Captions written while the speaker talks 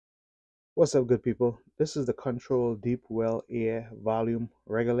What's up, good people? This is the control deep well air volume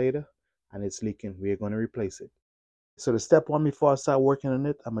regulator, and it's leaking. We're going to replace it. So the step one, before I start working on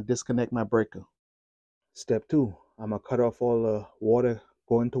it, I'm going to disconnect my breaker. Step two, I'm going to cut off all the water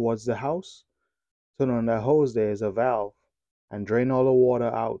going towards the house. So on that hose there is a valve, and drain all the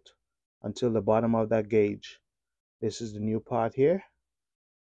water out until the bottom of that gauge. This is the new part here.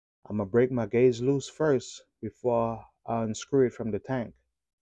 I'm going to break my gauge loose first before I unscrew it from the tank.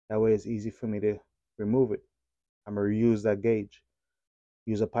 That way it's easy for me to remove it. I'm going to reuse that gauge.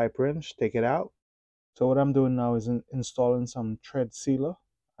 Use a pipe wrench, take it out. So what I'm doing now is installing some thread sealer,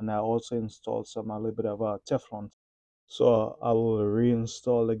 and I also installed a little bit of Teflon. So I will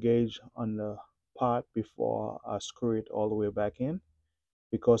reinstall the gauge on the part before I screw it all the way back in,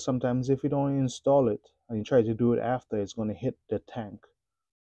 because sometimes if you don't install it and you try to do it after, it's going to hit the tank.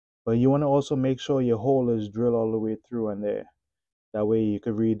 But you want to also make sure your hole is drilled all the way through and there. That way you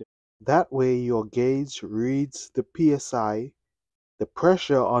can read. That way your gauge reads the PSI, the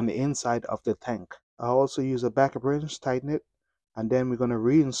pressure on the inside of the tank. I also use a backup wrench, tighten it, and then we're going to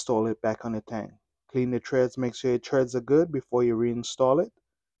reinstall it back on the tank. Clean the threads, make sure your threads are good before you reinstall it.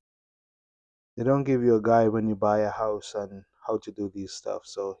 They don't give you a guide when you buy a house on how to do these stuff,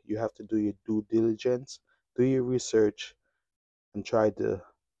 so you have to do your due diligence, do your research, and try to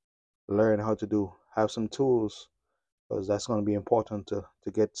learn how to have some tools, because that's going to be important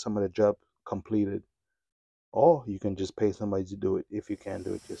to get some of the job completed. Or you can just pay somebody to do it if you can't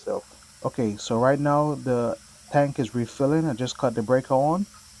do it yourself. Okay, so right now the tank is refilling. I just cut the breaker on.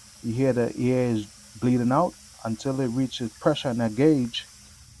 You hear the air is bleeding out until it reaches pressure in that gauge,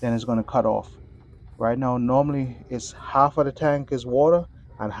 then it's going to cut off. Right now normally it's half of the tank is water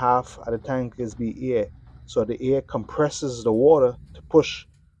and half of the tank is the air. So the air compresses the water to push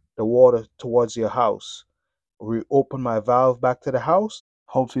the water towards your house. Reopen my valve back to the house.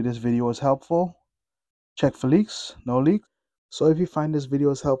 Hopefully this video was helpful. Check for leaks, no leaks. So if you find this video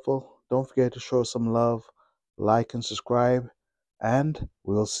is helpful, don't forget to show some love, like and subscribe, and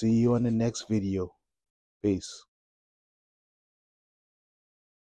we'll see you on the next video. Peace.